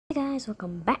guys,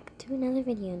 welcome back to another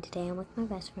video, and today I'm with my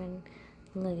best friend,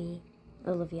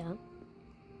 Olivia.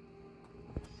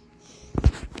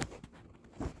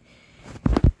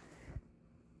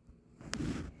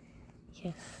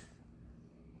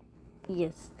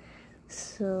 Yes.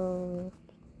 So,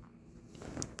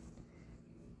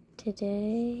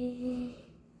 today...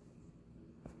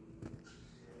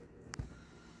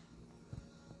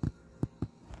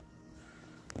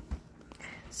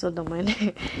 So don't mind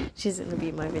her. She's gonna be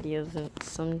in my videos and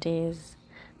some days.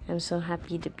 I'm so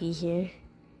happy to be here.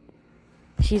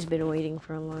 She's been waiting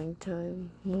for a long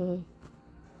time.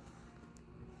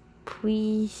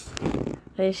 Please,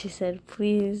 like she said,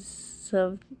 please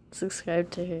subscribe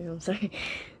to her. I'm sorry,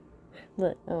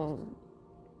 but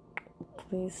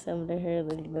please sub to her,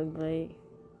 Ladybug Bite.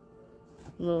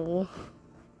 No.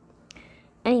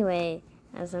 Anyway.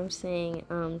 As I'm saying,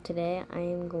 today I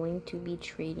am going to be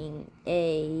trading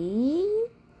I don't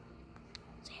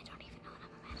even know what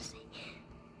I'm about to say.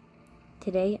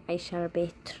 Today I shall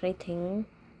be trading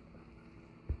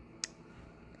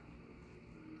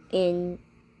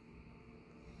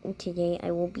today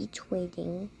I will be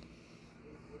trading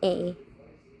a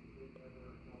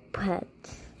Red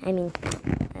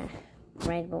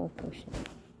Bull potion.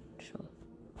 So,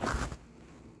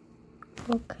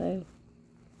 okay.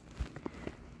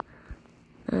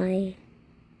 I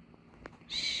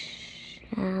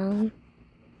shall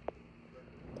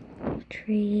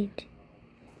trade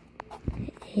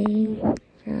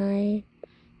a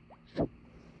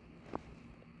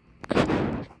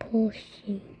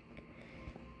potion.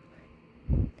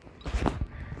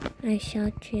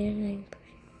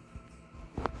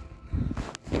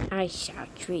 I shall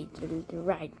trade the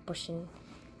right potion.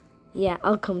 Yeah,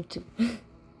 I'll come to.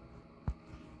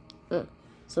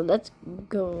 So let's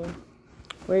go.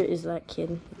 Where is that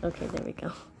kid? Okay, there we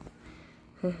go.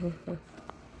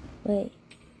 Wait.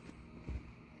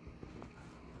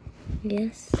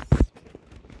 Yes.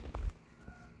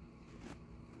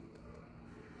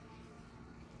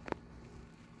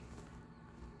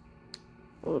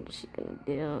 What is she gonna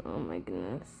do? Oh my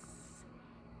goodness.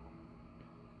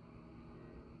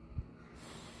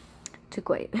 Too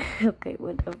quiet. Okay,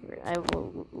 whatever. I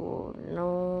will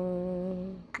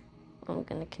no. I'm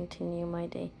gonna continue my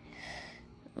day.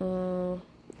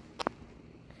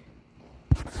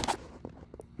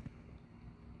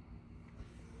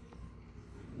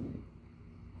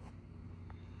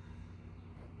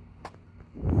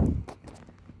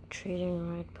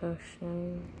 Trading red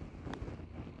potion.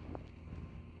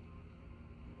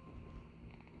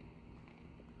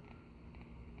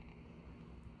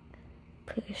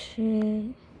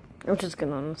 Potion. I'm just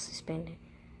gonna honestly spend it.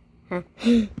 Huh?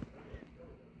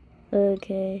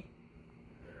 Okay.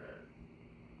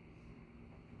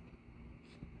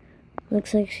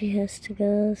 Looks like she has to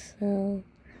go, so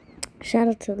shout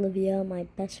out to Olivia, my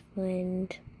best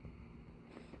friend.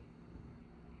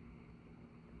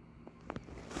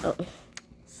 Oh,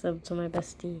 sub to my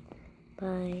bestie.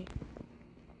 Bye.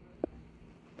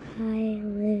 Bye,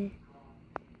 Livy.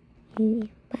 Bye,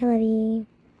 Livy.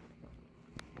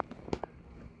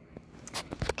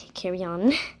 Okay, carry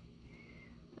on.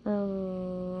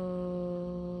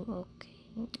 Okay.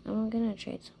 I'm gonna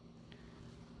trade some.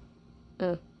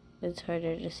 Oh, it's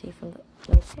harder to see from the...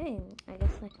 Okay, I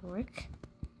guess that can work.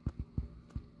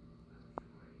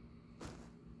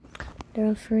 They're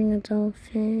offering a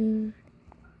dolphin.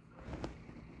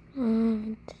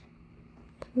 And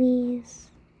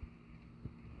please.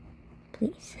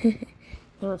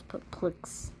 Let's put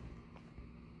Plix.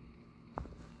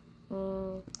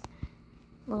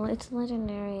 Well, it's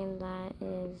legendary, and that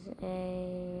is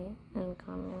a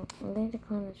uncommon. They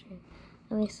declined the trade.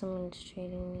 At least someone's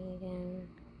trading me again.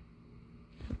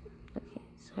 Okay,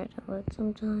 it's hard to load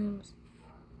sometimes.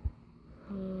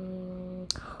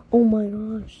 Oh my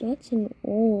gosh, that's an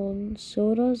old.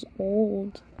 Soda's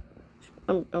old.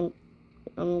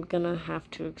 I'm gonna have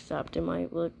to accept. It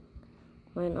might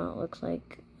not look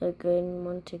like a good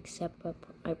one to accept, but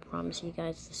I promise you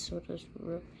guys the soda's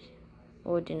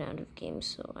ordered out of game,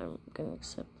 so I'm gonna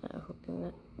accept that, hoping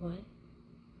that... What?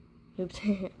 Oops.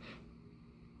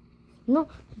 No,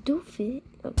 do fit.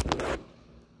 Okay.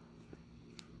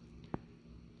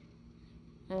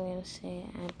 I'm gonna say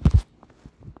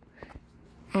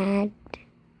add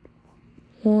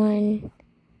one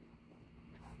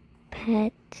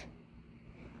pet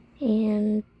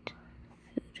and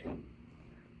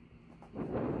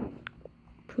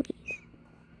food.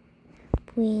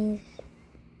 Please.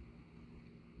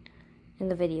 And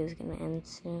the video is gonna end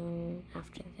soon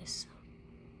after this.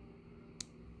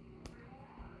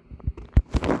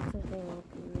 Something will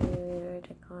be really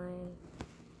decline.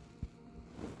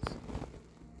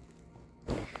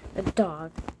 a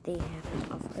dog. They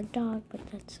haven't offered a dog, but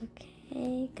that's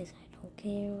okay, because I don't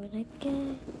care what I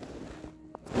get.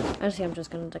 Actually, I'm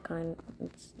just gonna decline.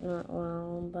 It's not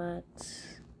well, but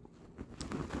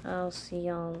I'll see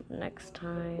y'all next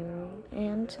time,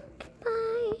 and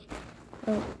goodbye.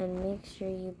 Oh, and make sure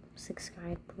you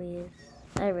subscribe, please.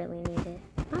 I really need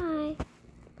it. Bye.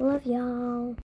 Love y'all.